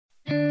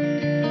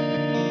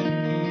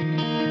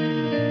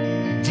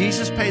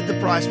Jesus paid the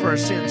price for our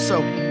sins. So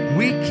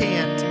we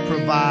can't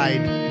provide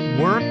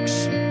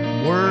works,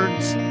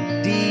 words,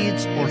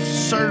 deeds, or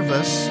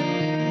service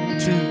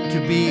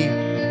to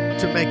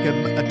make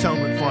an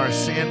atonement for our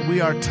sin. We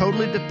are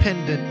totally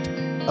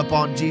dependent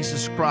upon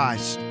Jesus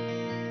Christ.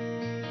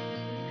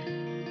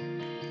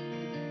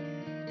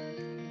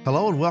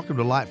 Hello and welcome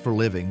to Light for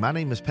Living. My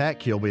name is Pat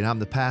Kilby and I'm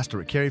the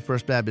pastor at Cary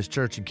First Baptist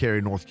Church in Cary,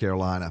 North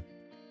Carolina.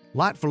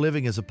 Light for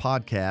Living is a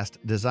podcast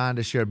designed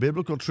to share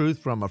biblical truth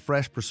from a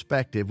fresh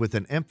perspective with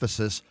an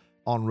emphasis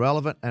on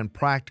relevant and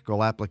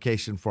practical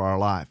application for our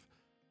life.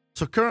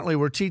 So currently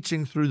we're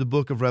teaching through the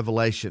book of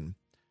Revelation.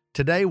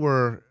 Today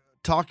we're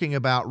talking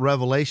about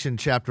Revelation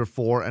chapter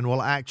 4, and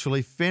we'll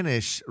actually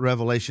finish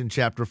Revelation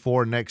chapter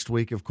 4. Next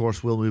week, of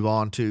course, we'll move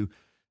on to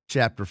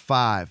chapter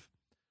 5.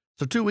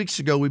 So 2 weeks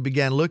ago, we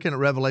began looking at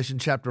Revelation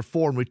chapter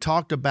 4, and we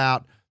talked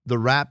about the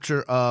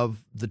rapture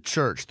of the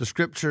church. The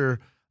scripture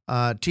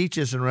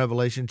teaches in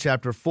Revelation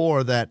chapter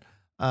 4 that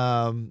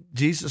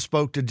Jesus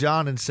spoke to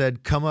John and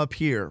said, "Come up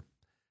here."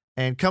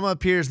 And come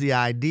up here is the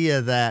idea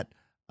that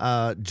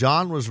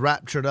John was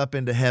raptured up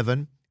into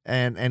heaven,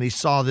 and he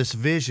saw this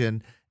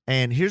vision.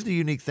 And here's the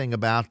unique thing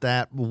about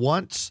that.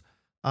 Once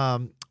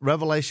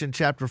Revelation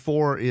chapter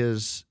 4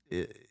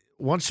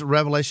 once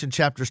Revelation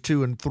chapters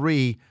 2 and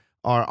 3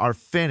 are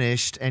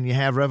finished, and you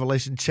have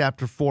Revelation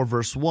chapter 4,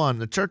 verse 1,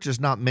 the church is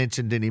not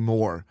mentioned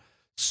anymore.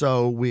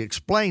 So we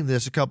explained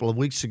this a couple of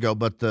weeks ago,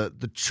 but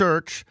the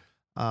church,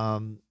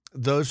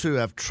 those who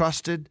have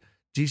trusted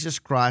Jesus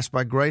Christ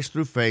by grace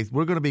through faith,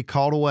 we're going to be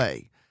called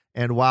away.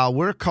 And while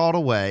we're called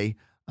away,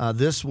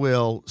 this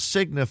will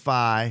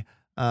signify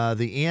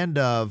the end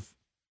of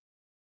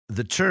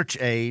the church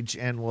age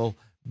and will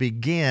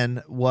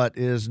begin what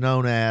is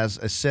known as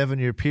a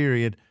 7-year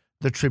period,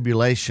 the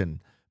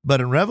tribulation. But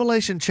in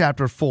Revelation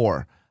chapter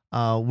 4,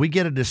 we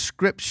get a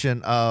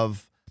description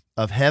of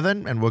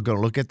heaven, and we're going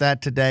to look at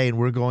that today, and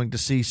we're going to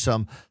see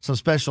some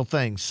special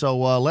things. So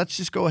let's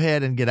just go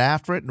ahead and get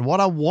after it. And what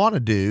I want to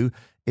do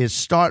is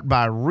start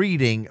by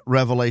reading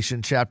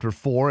Revelation chapter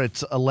 4.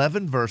 It's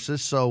 11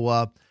 verses,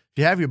 so if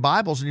you have your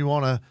Bibles and you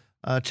want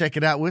to check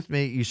it out with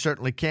me, you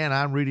certainly can.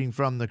 I'm reading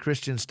from the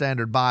Christian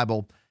Standard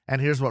Bible,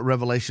 and here's what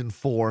Revelation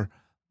 4,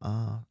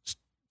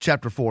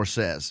 chapter 4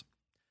 says.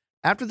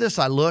 After this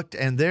I looked,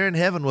 and there in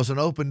heaven was an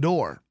open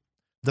door.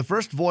 The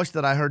first voice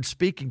that I heard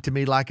speaking to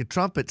me like a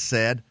trumpet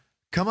said,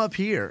 "Come up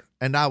here,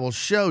 and I will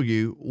show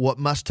you what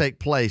must take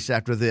place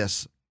after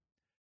this."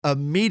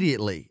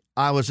 Immediately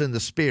I was in the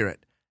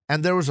Spirit,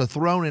 and there was a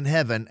throne in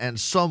heaven, and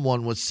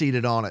someone was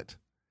seated on it.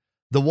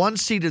 The one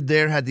seated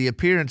there had the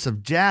appearance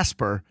of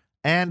jasper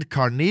and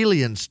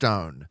carnelian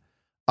stone.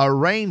 A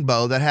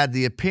rainbow that had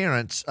the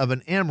appearance of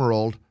an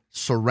emerald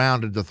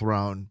surrounded the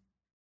throne.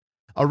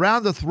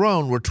 Around the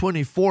throne were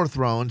 24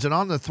 thrones, and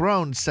on the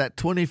throne sat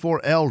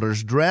 24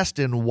 elders dressed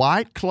in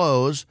white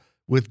clothes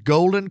with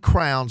golden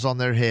crowns on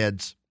their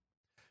heads.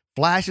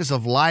 Flashes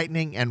of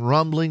lightning and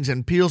rumblings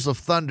and peals of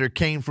thunder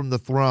came from the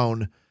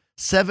throne.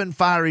 7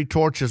 fiery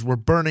torches were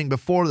burning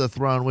before the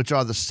throne, which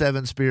are the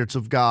 7 spirits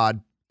of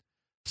God.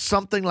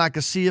 Something like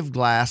a sea of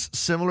glass,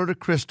 similar to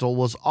crystal,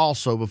 was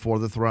also before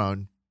the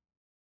throne.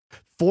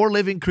 4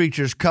 living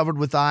creatures covered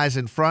with eyes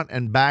in front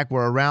and back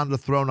were around the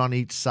throne on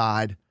each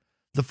side.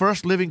 The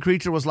first living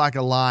creature was like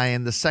a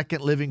lion, the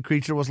second living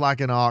creature was like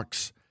an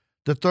ox.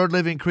 The third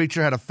living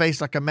creature had a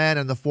face like a man,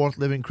 and the fourth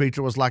living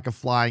creature was like a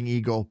flying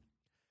eagle.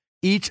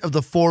 Each of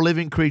the 4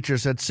 living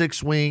creatures had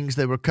 6 wings.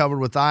 They were covered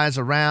with eyes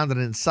around and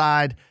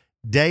inside.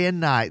 Day and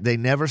night they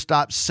never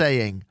stopped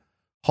saying,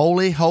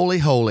 "Holy, holy,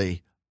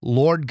 holy,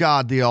 Lord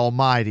God the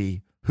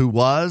Almighty, who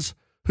was,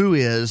 who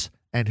is,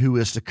 and who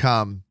is to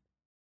come."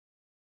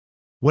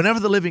 Whenever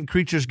the living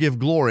creatures give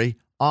glory,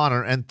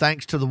 honor, and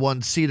thanks to the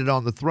one seated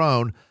on the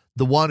throne,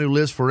 the one who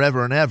lives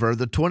forever and ever,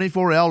 the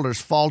 24 elders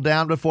fall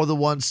down before the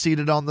one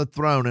seated on the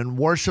throne and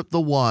worship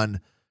the one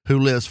who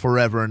lives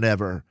forever and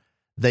ever.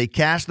 They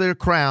cast their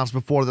crowns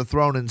before the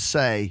throne and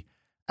say,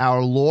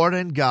 "Our Lord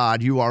and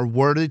God, you are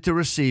worthy to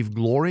receive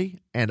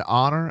glory and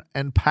honor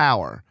and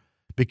power,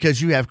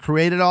 because you have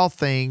created all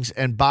things,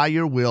 and by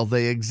your will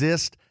they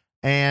exist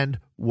and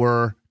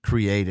were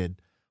created."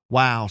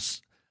 Wow.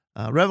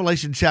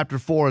 Revelation chapter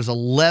 4 is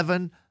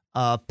 11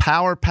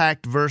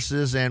 power-packed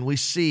verses, and we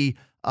see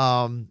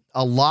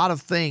a lot of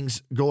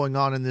things going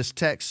on in this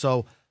text.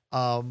 So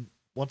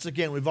once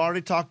again, we've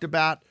already talked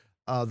about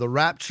the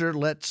rapture.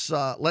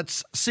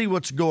 Let's see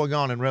what's going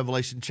on in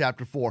Revelation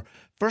chapter 4.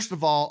 First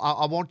of all,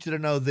 I want you to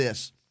know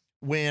this.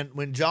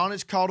 When John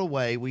is called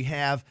away, we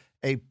have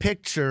a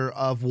picture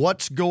of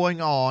what's going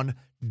on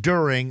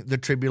during the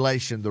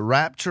tribulation. The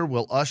rapture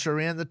will usher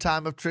in the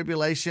time of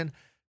tribulation.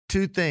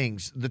 2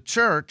 things. The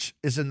church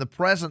is in the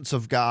presence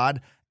of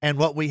God, and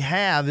what we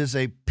have is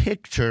a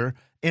picture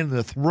in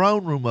the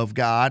throne room of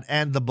God,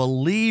 and the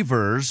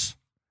believers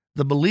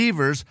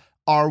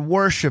are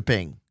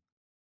worshiping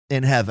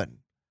in heaven.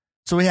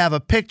 So we have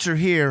a picture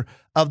here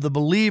of the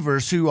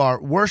believers who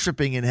are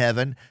worshiping in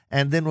heaven,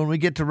 and then when we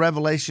get to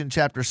Revelation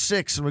chapter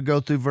 6 and we go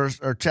through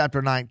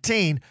chapter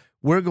 19,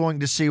 we're going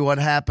to see what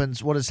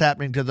is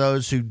happening to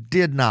those who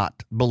did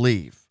not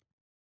believe.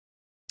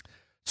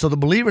 So the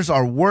believers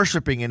are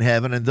worshiping in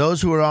heaven, and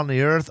those who are on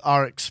the earth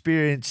are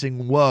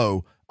experiencing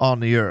woe on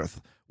the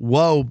earth.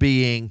 Woe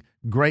being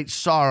great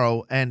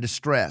sorrow and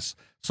distress.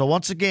 So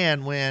once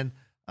again, when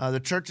the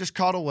church is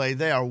called away,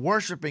 they are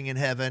worshiping in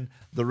heaven.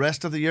 The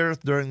rest of the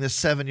earth during this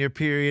 7-year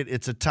period,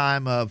 it's a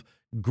time of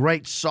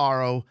great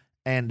sorrow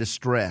and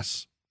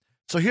distress.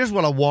 So here's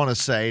what I want to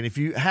say, and if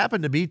you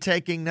happen to be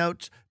taking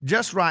notes,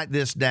 just write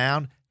this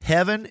down.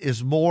 Heaven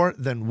is more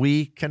than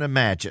we can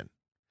imagine.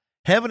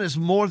 Heaven is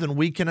more than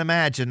we can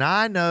imagine.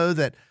 I know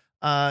that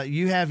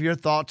you have your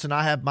thoughts and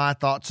I have my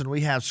thoughts and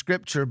we have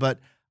scripture, but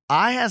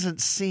eye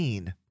hasn't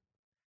seen,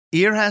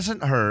 ear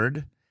hasn't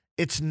heard,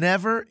 it's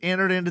never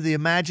entered into the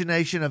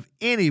imagination of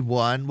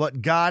anyone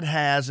what God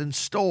has in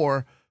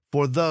store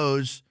for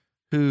those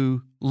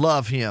who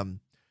love him.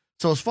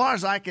 So as far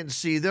as I can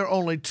see, there are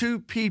only 2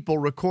 people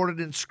recorded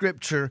in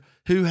Scripture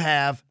who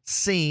have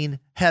seen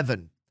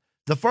heaven.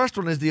 The first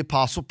one is the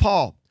Apostle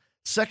Paul.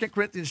 2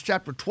 Corinthians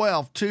chapter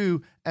 12,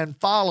 2 and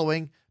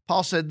following,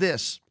 Paul said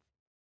this,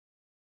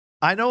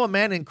 I know a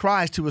man in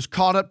Christ who was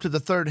caught up to the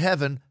third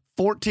heaven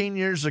 14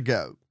 years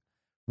ago.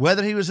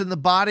 Whether he was in the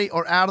body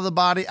or out of the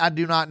body, I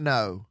do not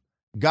know.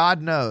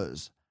 God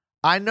knows.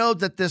 I know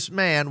that this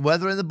man,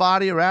 whether in the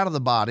body or out of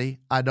the body,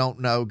 I don't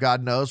know,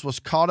 God knows, was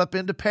caught up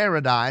into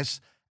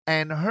paradise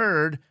and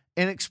heard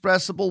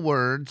inexpressible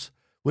words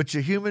which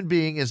a human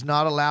being is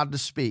not allowed to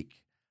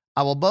speak.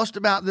 I will boast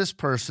about this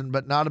person,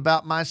 but not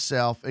about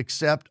myself,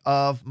 except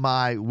of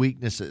my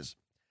weaknesses.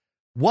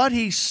 What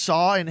he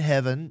saw in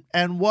heaven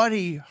and what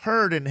he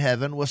heard in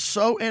heaven was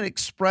so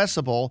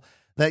inexpressible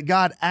that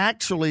God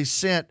actually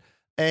sent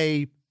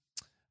a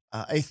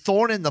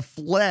thorn in the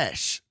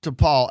flesh to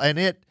Paul, and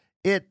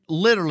it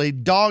literally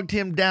dogged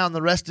him down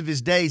the rest of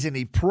his days, and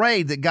he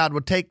prayed that God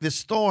would take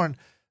this thorn,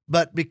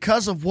 but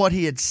because of what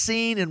he had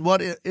seen and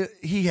what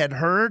he had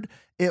heard,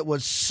 it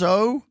was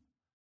so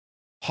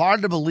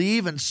hard to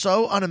believe and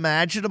so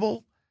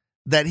unimaginable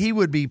that he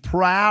would be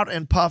proud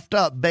and puffed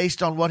up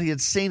based on what he had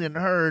seen and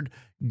heard.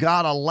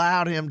 God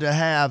allowed him to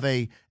have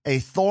a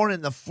thorn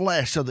in the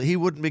flesh so that he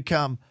wouldn't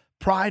become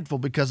prideful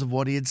because of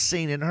what he had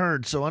seen and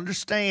heard. So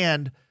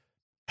understand,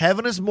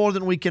 heaven is more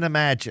than we can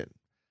imagine.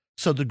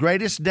 So the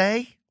greatest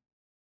day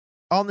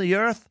on the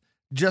earth,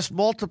 just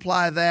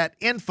multiply that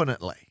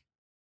infinitely.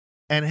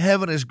 And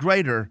heaven is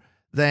greater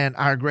than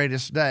our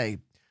greatest day.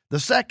 The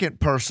second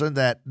person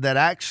that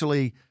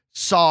actually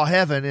saw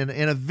heaven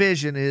in a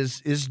vision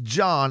is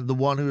John, the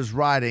one who is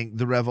writing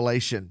the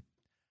Revelation.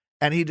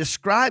 And he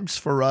describes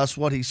for us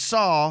what he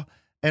saw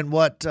and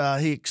what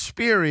he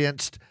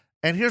experienced.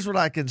 And here's what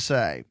I can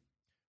say.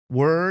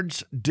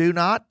 Words do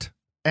not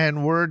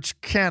and words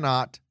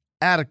cannot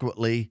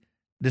adequately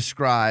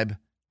describe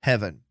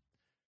heaven.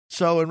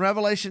 So in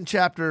Revelation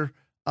chapter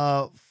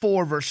 4,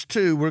 verse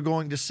 2, we're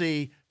going to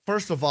see,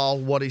 first of all,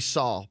 what he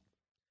saw.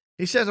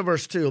 He says in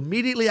verse 2,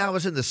 immediately I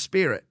was in the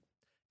Spirit,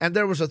 and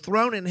there was a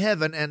throne in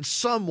heaven, and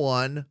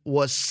someone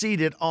was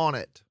seated on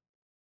it.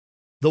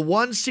 The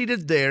one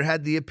seated there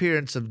had the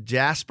appearance of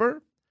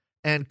jasper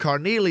and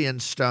carnelian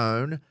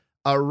stone.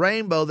 A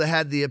rainbow that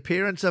had the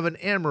appearance of an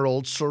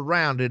emerald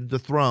surrounded the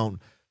throne.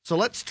 So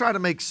let's try to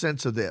make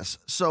sense of this.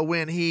 So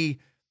when he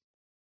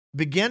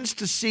begins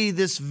to see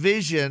this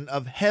vision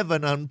of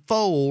heaven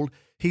unfold,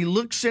 he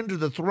looks into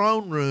the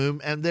throne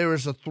room, and there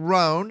is a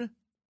throne,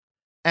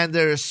 and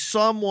there is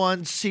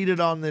someone seated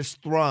on this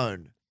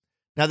throne.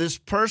 Now, this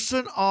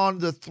person on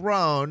the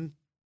throne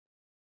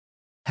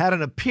had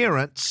an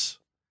appearance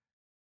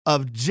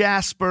of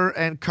jasper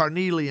and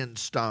carnelian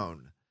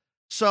stone.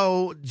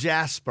 So,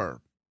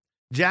 jasper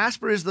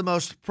is the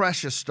most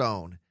precious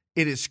stone.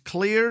 It is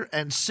clear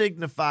and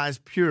signifies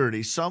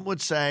purity. Some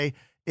would say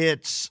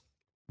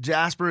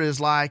jasper is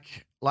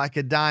like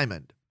a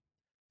diamond.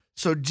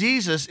 So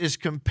Jesus is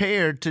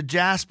compared to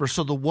jasper.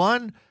 So the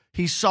one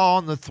he saw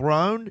on the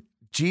throne,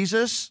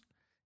 Jesus,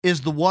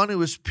 is the one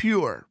who is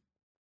pure.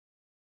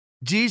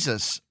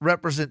 Jesus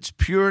represents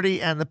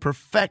purity and the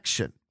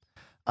perfection.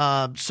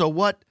 So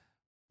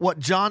what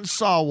John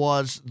saw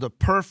was the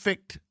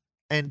perfect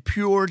and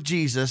pure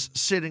Jesus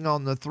sitting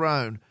on the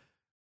throne.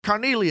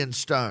 Carnelian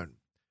stone.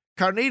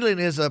 Carnelian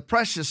is a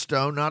precious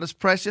stone, not as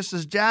precious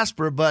as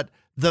jasper, but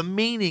the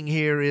meaning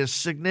here is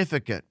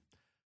significant.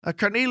 A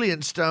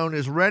carnelian stone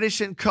is reddish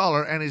in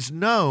color and is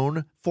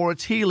known for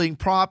its healing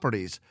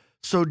properties.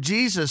 So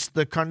Jesus,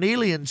 the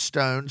carnelian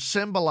stone,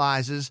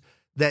 symbolizes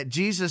that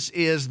Jesus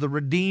is the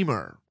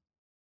Redeemer.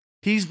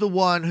 He's the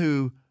one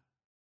who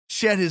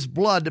shed his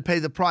blood to pay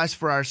the price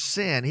for our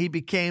sin. He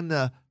became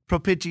the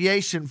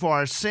propitiation for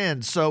our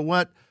sins. So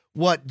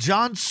what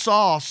John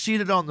saw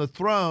seated on the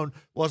throne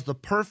was the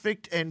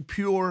perfect and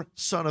pure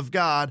Son of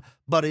God,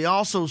 but he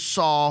also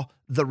saw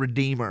the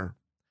Redeemer.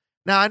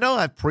 Now, I know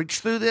I've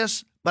preached through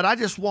this, but I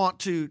just want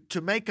to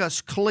make us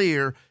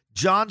clear,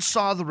 John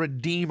saw the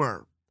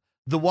Redeemer,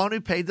 the one who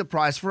paid the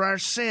price for our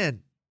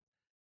sin.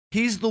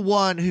 He's the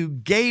one who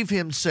gave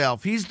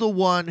himself. He's the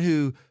one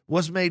who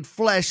was made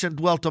flesh and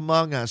dwelt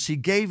among us. He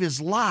gave his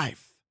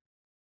life.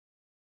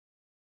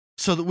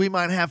 so that we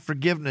might have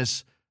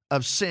forgiveness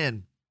of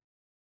sin.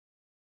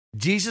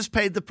 Jesus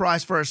paid the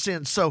price for our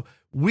sins, so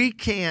we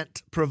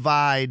can't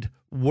provide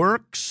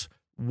works,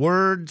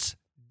 words,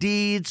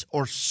 deeds,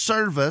 or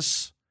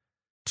service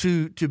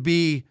to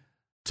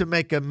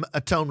make an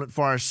atonement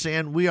for our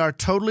sin. We are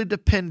totally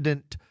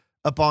dependent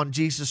upon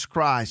Jesus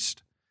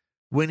Christ.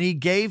 When he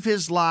gave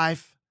his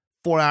life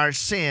for our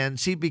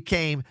sins, he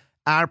became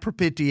our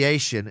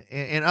propitiation.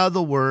 In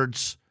other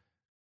words,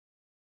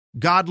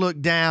 God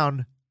looked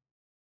down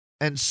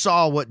and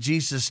saw what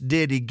Jesus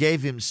did. He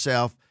gave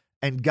himself,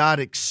 and God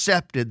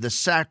accepted the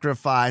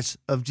sacrifice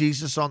of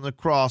Jesus on the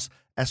cross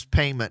as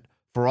payment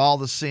for all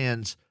the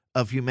sins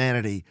of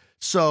humanity.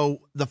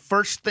 So the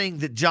first thing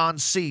that John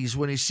sees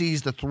when he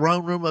sees the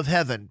throne room of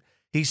heaven,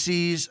 he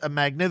sees a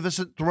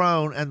magnificent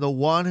throne, and the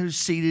one who's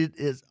seated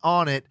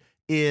on it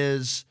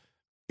is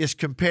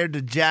compared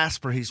to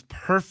jasper. He's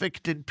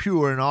perfect and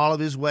pure in all of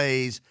his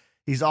ways.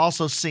 He's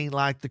also seen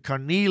like the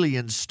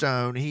carnelian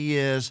stone. He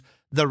is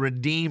the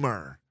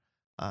Redeemer.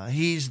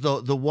 He's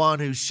the one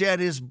who shed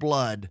his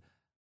blood.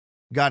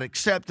 God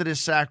accepted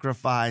his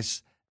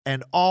sacrifice,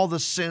 and all the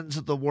sins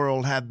of the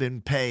world have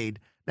been paid.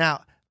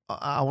 Now,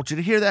 I want you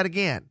to hear that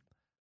again.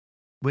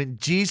 When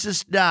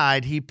Jesus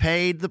died, he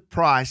paid the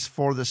price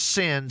for the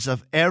sins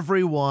of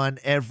everyone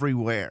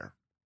everywhere.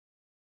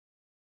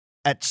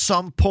 At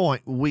some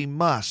point, we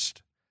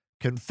must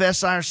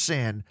confess our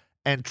sin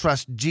and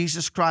trust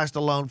Jesus Christ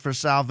alone for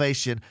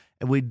salvation,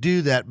 and we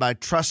do that by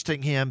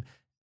trusting him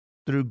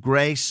through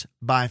grace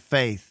by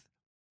faith.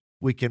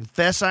 We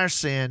confess our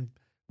sin.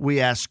 We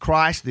ask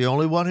Christ, the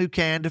only one who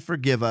can, to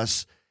forgive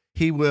us.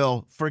 He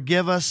will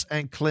forgive us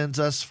and cleanse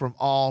us from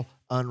all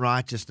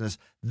unrighteousness.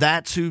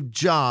 That's who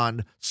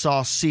John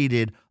saw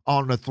seated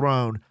on the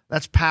throne.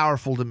 That's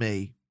powerful to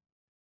me.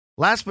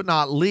 Last but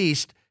not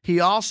least, he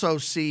also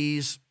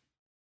sees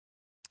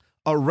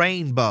a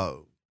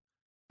rainbow.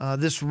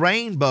 This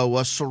rainbow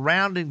was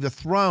surrounding the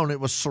throne. It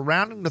was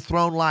surrounding the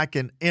throne like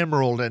an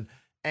emerald,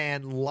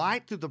 and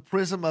light through the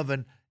prism of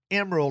an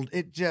emerald.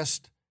 It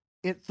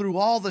threw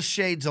all the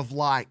shades of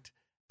light.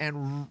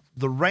 And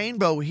the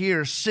rainbow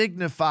here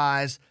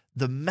signifies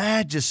the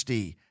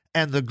majesty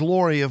and the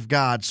glory of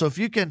God. So if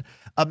you can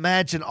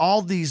imagine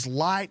all these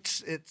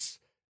lights, it's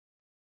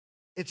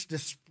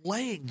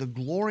displaying the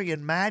glory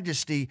and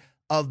majesty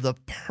of the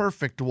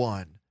perfect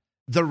one,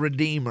 the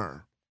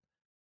Redeemer.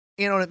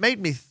 You know, it made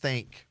me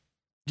think,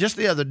 just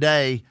the other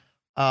day,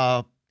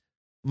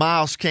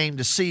 Miles came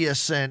to see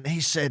us, and he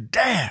said,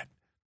 "Dad,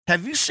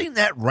 have you seen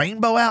that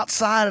rainbow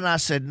outside?" And I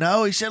said,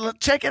 "No." He said, "Look,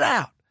 check it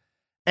out."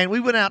 And we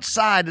went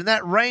outside, and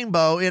that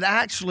rainbow, it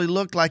actually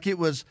looked like it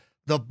was,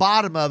 the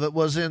bottom of it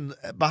was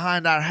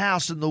behind our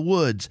house in the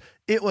woods.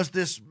 It was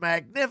this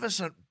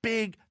magnificent,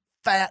 big,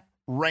 fat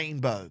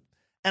rainbow.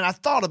 And I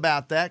thought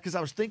about that because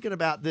I was thinking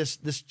about this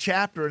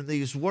chapter and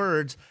these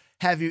words.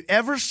 Have you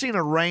ever seen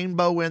a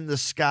rainbow in the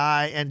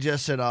sky and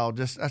just said, "Oh,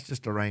 that's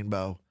just a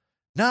rainbow"?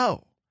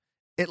 No.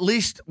 At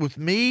least with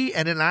me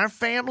and in our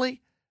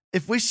family,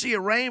 if we see a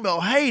rainbow,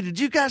 "Hey, did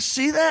you guys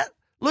see that?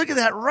 Look at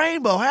that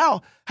rainbow.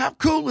 How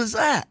cool is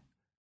that?"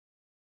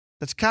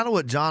 That's kind of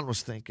what John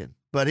was thinking,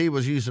 but he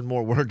was using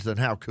more words than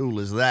 "how cool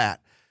is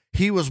that."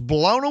 He was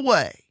blown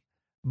away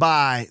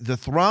by the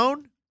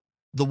throne,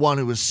 the one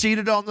who was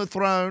seated on the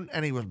throne,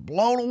 and he was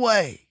blown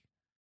away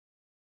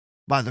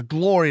by the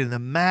glory and the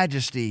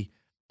majesty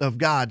of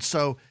God.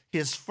 So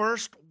his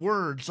first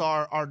words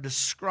are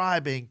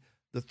describing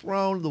the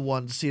throne, the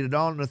one seated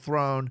on the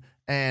throne,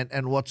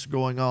 and what's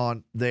going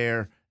on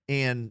there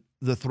in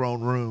the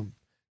throne room.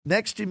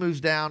 Next, he moves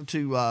down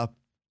to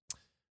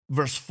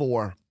verse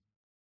 4.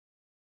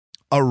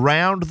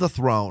 Around the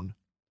throne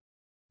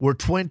were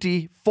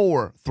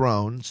 24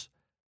 thrones,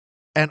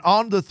 and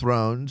on the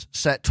thrones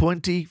sat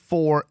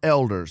 24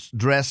 elders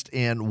dressed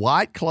in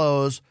white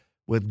clothes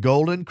with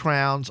golden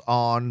crowns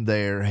on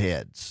their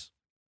heads.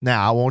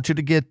 Now, I want you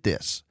to get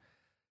this.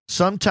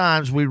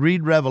 Sometimes we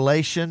read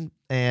Revelation,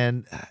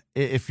 and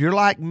if you're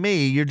like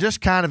me, you're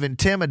just kind of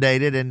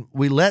intimidated, and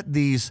we let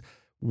these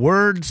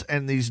words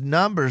and these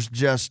numbers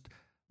just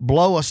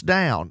blow us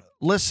down.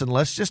 Listen,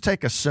 let's just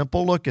take a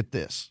simple look at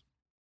this.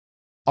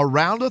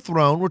 Around the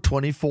throne were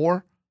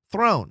 24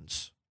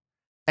 thrones,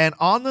 and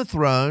on the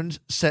thrones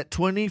sat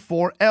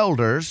 24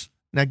 elders.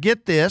 Now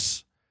get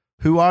this.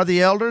 Who are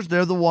the elders?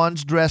 They're the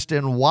ones dressed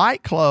in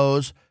white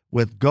clothes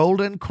with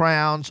golden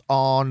crowns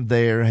on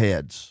their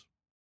heads.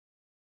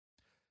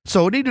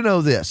 So we need to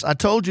know this. I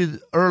told you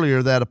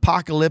earlier that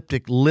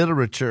apocalyptic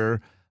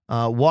literature,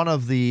 one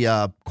of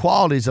the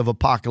qualities of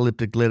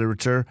apocalyptic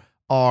literature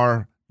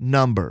are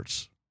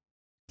numbers.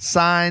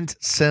 Signs,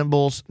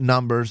 symbols,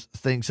 numbers,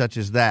 things such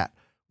as that.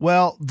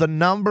 Well, the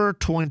number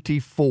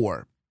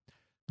 24.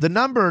 The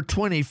number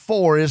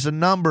 24 is a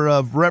number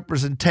of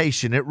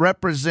representation. It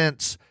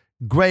represents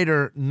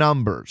greater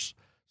numbers.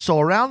 So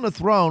around the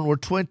throne were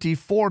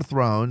 24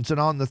 thrones, and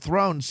on the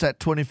throne sat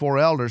 24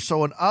 elders.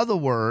 So in other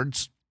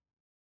words,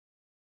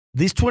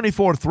 these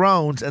 24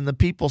 thrones and the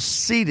people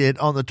seated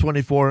on the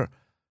 24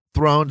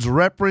 thrones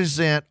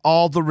represent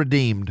all the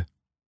redeemed.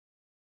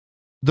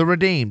 The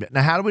redeemed.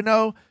 Now, how do we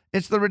know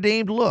it's the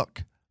redeemed?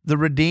 Look, the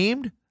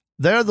redeemed,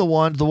 they're the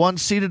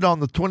ones seated on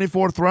the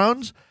 24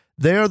 thrones,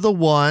 they're the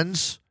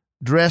ones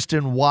dressed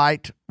in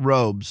white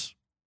robes.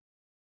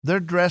 They're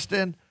dressed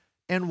in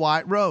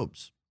white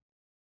robes.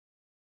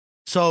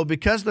 So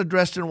because they're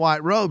dressed in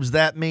white robes,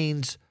 that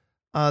means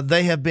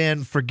they have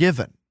been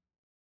forgiven.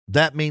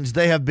 That means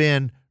they have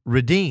been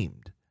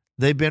redeemed.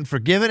 They've been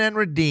forgiven and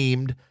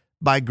redeemed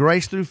by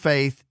grace through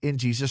faith in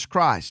Jesus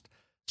Christ.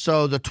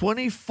 So the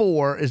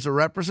 24 is a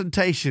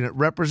representation. It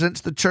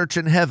represents the church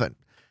in heaven.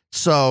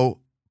 So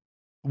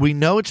we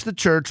know it's the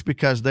church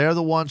because they're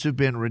the ones who've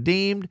been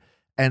redeemed,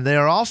 and they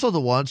are also the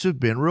ones who've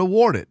been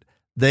rewarded.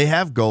 They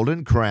have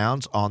golden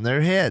crowns on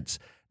their heads.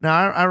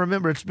 Now, I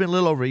remember it's been a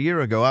little over a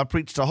year ago, I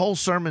preached a whole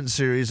sermon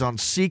series on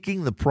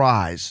seeking the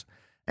prize.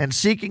 And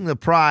seeking the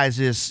prize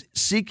is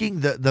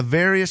seeking the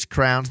various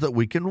crowns that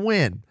we can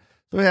win.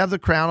 So we have the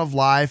crown of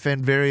life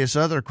and various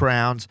other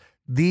crowns.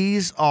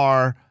 These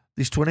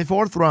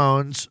 24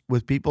 thrones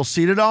with people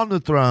seated on the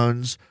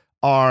thrones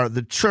are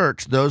the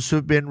church, those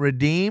who've been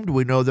redeemed.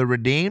 We know they're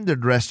redeemed. They're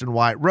dressed in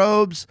white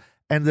robes,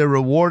 and they're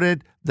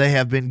rewarded. They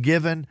have been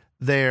given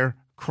their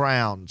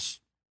crowns.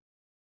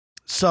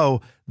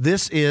 So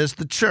this is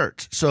the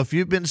church. So if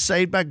you've been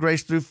saved by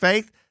grace through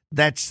faith,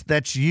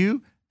 that's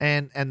you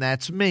and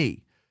that's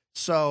me.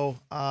 So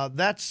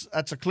that's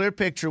a clear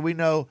picture. We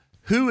know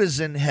who is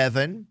in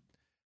heaven.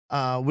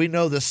 We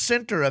know the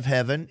center of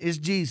heaven is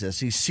Jesus.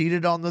 He's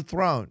seated on the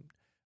throne.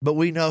 But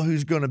we know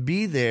who's going to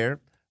be there,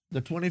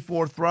 the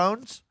 24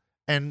 thrones,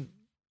 and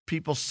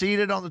people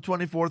seated on the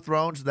 24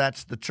 thrones.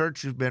 That's the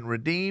church who's been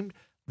redeemed.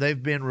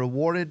 They've been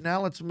rewarded.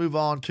 Now let's move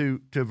on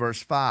to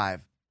verse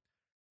 5.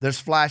 There's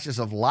flashes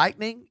of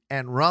lightning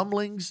and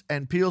rumblings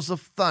and peals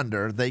of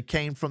thunder. They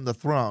came from the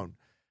throne.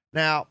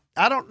 Now,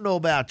 I don't know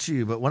about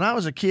you, but when I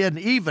was a kid, and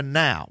even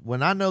now,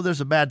 when I know there's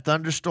a bad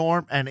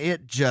thunderstorm and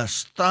it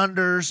just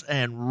thunders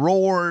and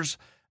roars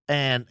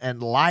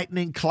and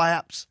lightning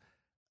claps,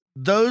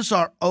 those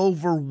are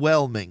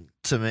overwhelming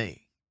to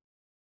me.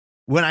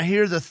 When I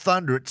hear the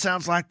thunder, it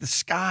sounds like the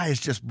sky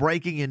is just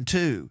breaking in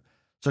two.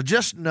 So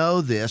just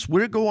know this,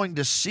 we're going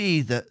to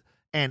see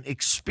and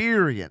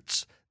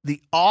experience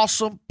the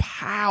awesome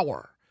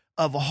power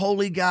of a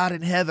holy God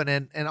in heaven.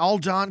 And all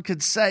John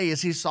could say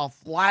is he saw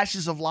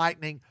flashes of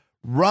lightning,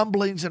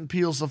 rumblings and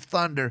peals of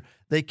thunder.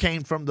 They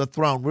came from the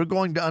throne. We're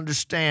going to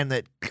understand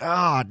that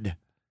God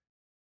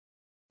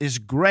is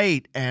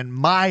great and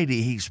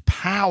mighty. He's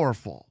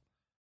powerful.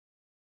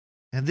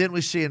 And then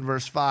we see in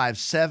verse 5,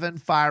 7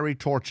 fiery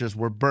torches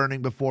were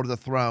burning before the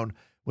throne,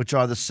 which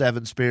are the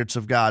 7 spirits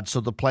of God.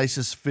 So the place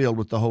is filled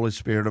with the Holy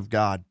Spirit of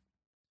God.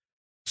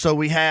 So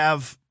we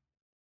have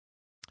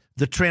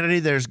the Trinity.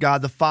 There's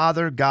God the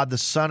Father, God the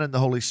Son, and the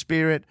Holy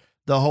Spirit.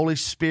 The Holy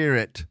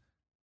Spirit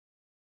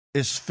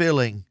is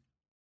filling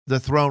the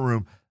throne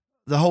room.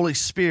 The Holy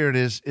Spirit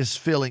is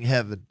filling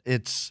heaven.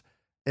 It's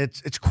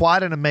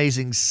quite an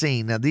amazing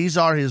scene. Now, these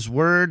are his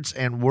words,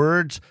 and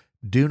words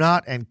do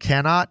not and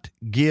cannot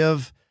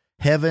give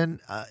heaven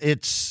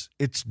its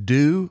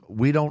due.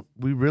 We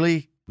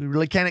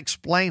really can't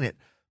explain it,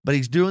 but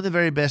he's doing the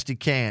very best he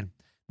can.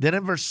 Then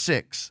in verse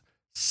 6,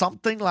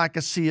 something like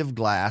a sea of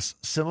glass,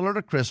 similar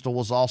to crystal,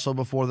 was also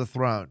before the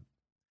throne.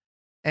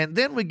 And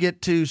then we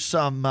get to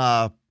some,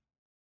 a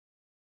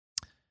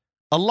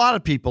lot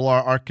of people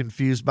are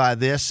confused by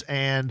this,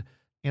 and,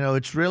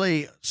 it's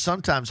really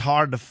sometimes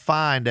hard to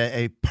find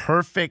a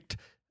perfect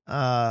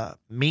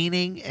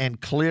meaning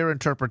and clear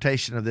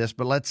interpretation of this,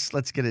 but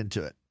let's get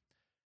into it.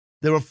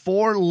 There were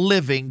 4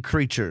 living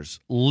creatures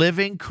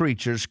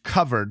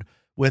covered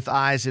with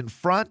eyes in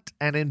front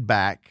and in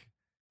back.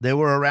 They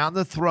were around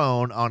the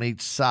throne on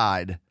each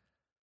side.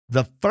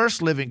 The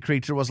first living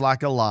creature was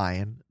like a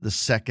lion. The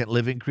second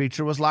living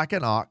creature was like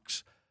an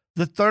ox.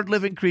 The third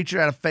living creature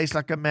had a face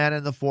like a man,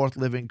 and the fourth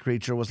living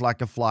creature was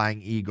like a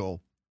flying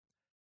eagle.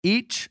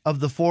 Each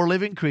of the 4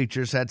 living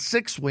creatures had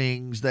 6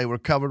 wings. They were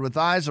covered with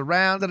eyes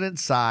around and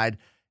inside.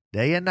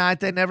 Day and night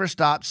they never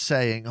stopped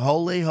saying,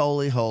 "Holy,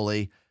 holy,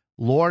 holy,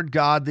 Lord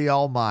God the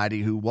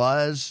Almighty, who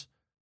was,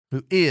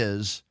 who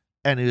is,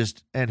 and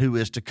who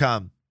is to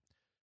come."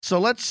 So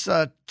let's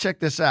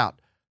check this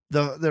out.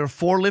 There are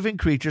 4 living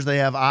creatures. They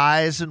have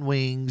eyes and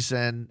wings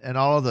and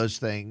all of those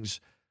things.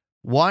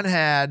 One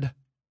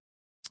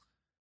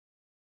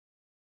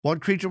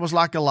creature was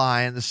like a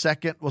lion. The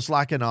second was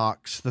like an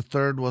ox. The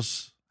third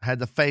had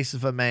the face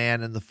of a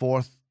man, and the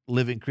fourth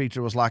living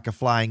creature was like a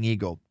flying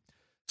eagle.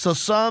 So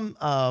some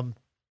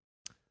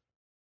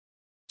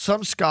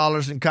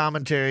scholars and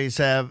commentaries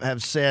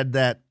have said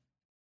that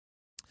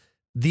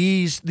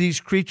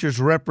these creatures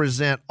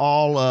represent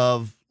all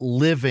of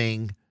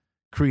living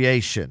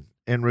creation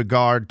in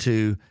regard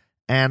to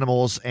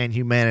animals and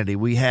humanity.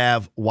 We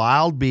have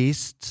wild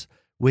beasts,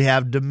 we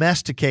have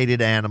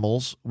domesticated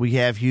animals, we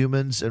have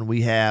humans, and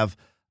we have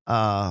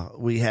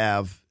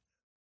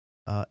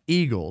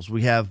eagles.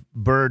 We have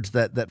birds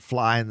that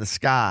fly in the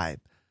sky.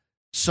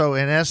 So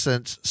in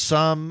essence,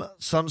 some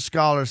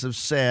scholars have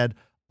said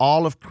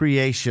all of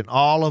creation,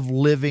 all of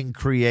living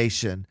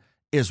creation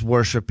is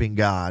worshiping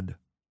God.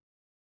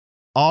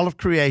 All of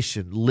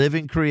creation,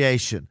 living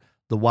creation,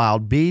 the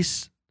wild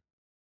beasts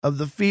of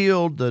the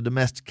field, the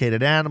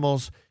domesticated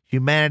animals,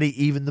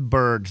 humanity, even the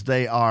birds,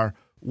 they are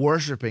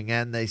worshiping,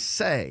 and they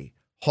say,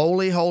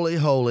 "Holy, holy,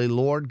 holy,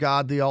 Lord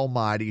God the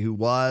Almighty, who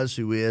was,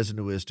 who is, and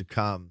who is to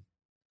come."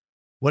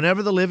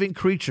 Whenever the living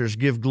creatures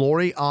give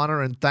glory,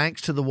 honor, and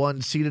thanks to the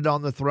one seated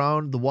on the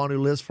throne, the one who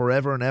lives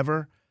forever and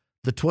ever,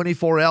 the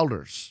 24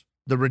 elders,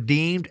 the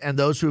redeemed, and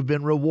those who have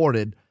been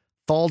rewarded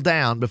fall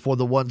down before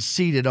the one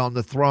seated on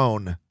the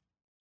throne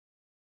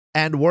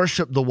and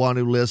worship the one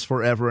who lives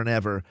forever and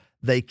ever.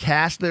 They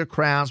cast their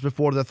crowns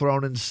before the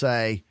throne and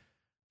say,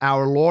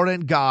 "Our Lord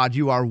and God,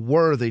 you are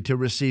worthy to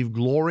receive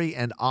glory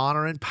and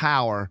honor and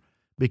power,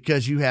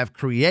 because you have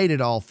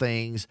created all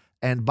things,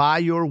 and by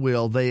your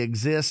will they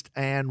exist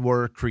and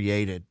were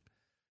created."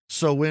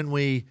 So when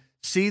we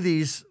see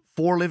these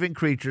four living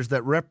creatures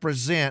that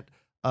represent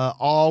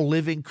all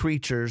living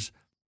creatures,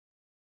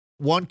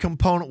 one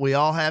component we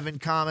all have in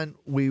common,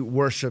 we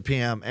worship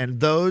him. And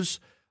those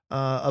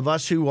of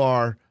us who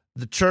are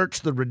the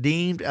church, the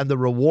redeemed, and the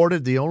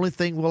rewarded, the only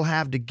thing we'll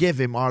have to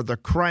give him are the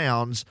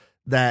crowns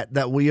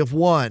that we have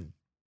won.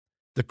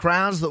 The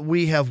crowns that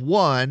we have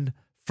won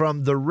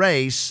from the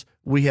race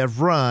we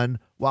have run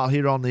while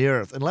here on the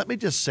earth. And let me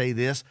just say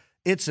this,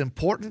 it's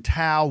important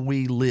how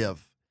we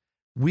live.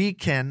 We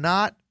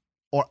cannot,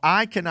 or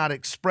I cannot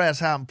express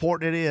how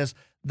important it is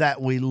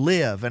that we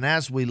live. And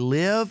as we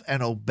live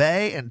and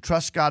obey and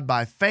trust God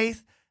by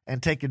faith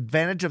and take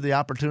advantage of the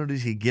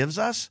opportunities he gives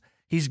us,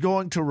 he's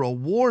going to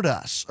reward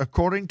us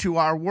according to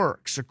our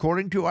works,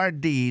 according to our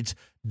deeds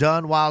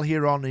done while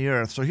here on the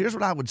earth. So here's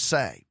what I would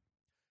say.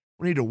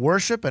 We need to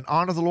worship and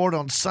honor the Lord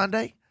on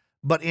Sunday,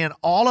 but in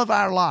all of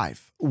our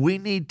life, we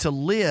need to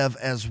live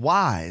as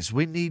wise.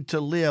 We need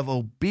to live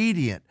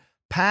obedient,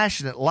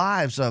 passionate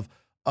lives of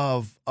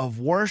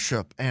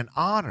worship and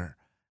honor.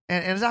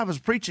 And as I was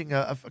preaching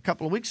a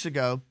couple of weeks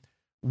ago,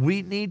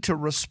 we need to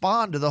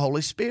respond to the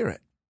Holy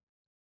Spirit.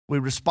 We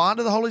respond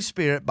to the Holy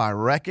Spirit by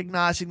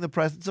recognizing the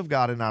presence of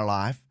God in our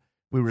life.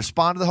 We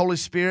respond to the Holy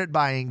Spirit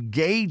by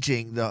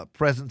engaging the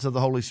presence of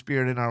the Holy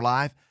Spirit in our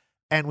life.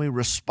 And we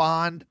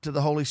respond to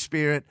the Holy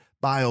Spirit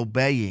by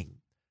obeying.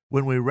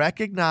 When we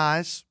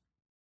recognize,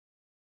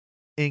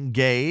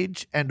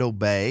 engage, and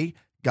obey,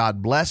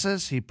 God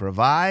blesses, he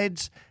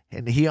provides,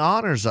 and he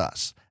honors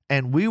us.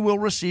 And we will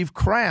receive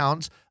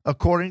crowns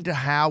according to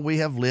how we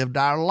have lived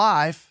our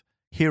life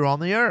here on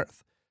the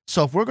earth.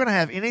 So if we're going to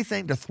have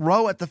anything to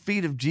throw at the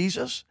feet of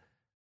Jesus,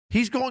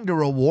 he's going to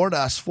reward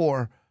us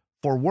for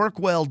work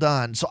well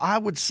done. So I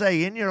would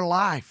say in your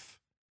life,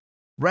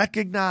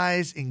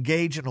 recognize,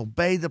 engage, and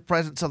obey the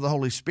presence of the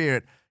Holy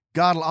Spirit.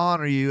 God will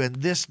honor you. And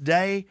this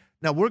day,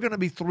 now we're going to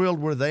be thrilled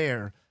we're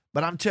there,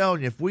 but I'm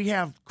telling you, if we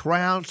have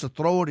crowns to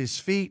throw at his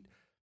feet,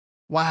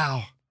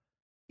 wow,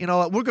 you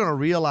know, we're going to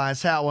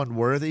realize how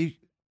unworthy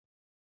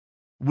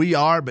we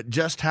are, but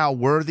just how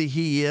worthy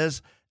he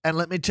is. And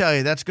let me tell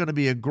you, that's going to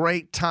be a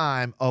great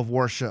time of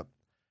worship.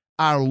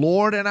 Our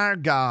Lord and our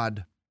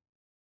God,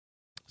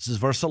 this is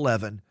verse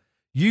 11,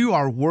 you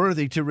are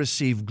worthy to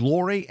receive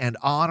glory and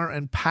honor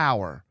and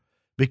power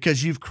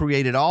because you've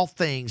created all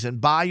things, and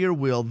by your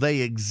will they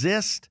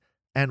exist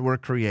and were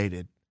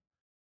created.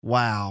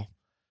 Wow.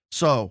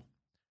 So,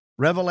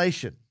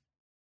 Revelation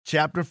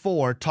chapter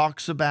 4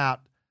 talks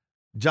about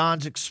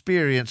John's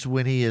experience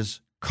when he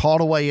is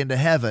caught away into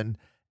heaven,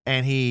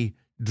 and he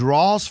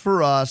draws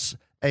for us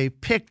a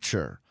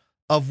picture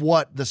of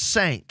what the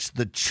saints,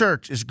 the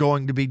church, is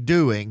going to be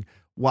doing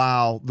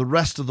while the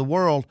rest of the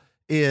world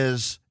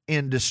is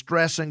in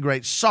distress and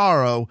great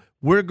sorrow.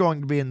 We're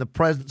going to be in the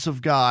presence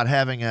of God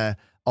having a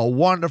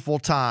wonderful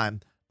time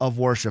of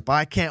worship.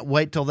 I can't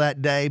wait till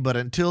that day, but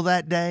until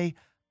that day,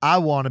 I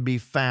want to be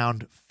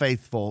found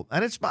faithful.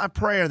 And it's my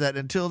prayer that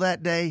until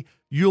that day,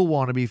 you'll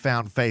want to be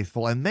found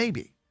faithful. And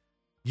maybe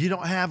you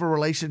don't have a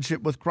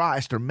relationship with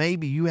Christ, or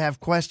maybe you have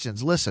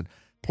questions. Listen,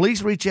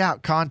 please reach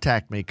out,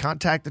 contact me,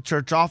 contact the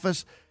church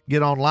office,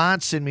 get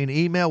online, send me an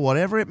email,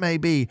 whatever it may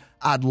be.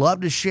 I'd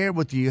love to share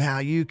with you how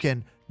you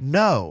can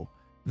know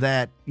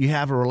that you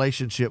have a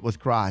relationship with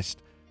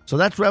Christ. So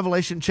that's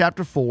Revelation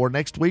chapter 4.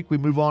 Next week, we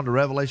move on to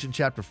Revelation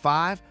chapter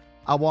 5.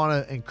 I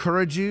want to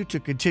encourage you to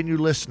continue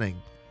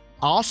listening.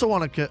 I also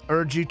want to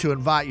urge you to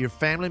invite your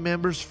family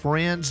members,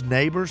 friends,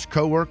 neighbors,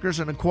 coworkers,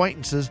 and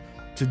acquaintances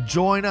to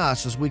join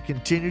us as we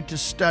continue to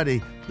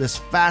study this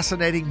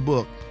fascinating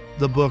book,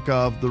 the book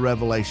of the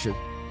Revelation.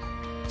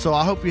 So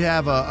I hope you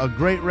have a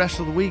great rest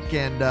of the week,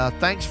 and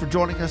thanks for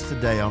joining us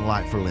today on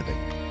Light for Living.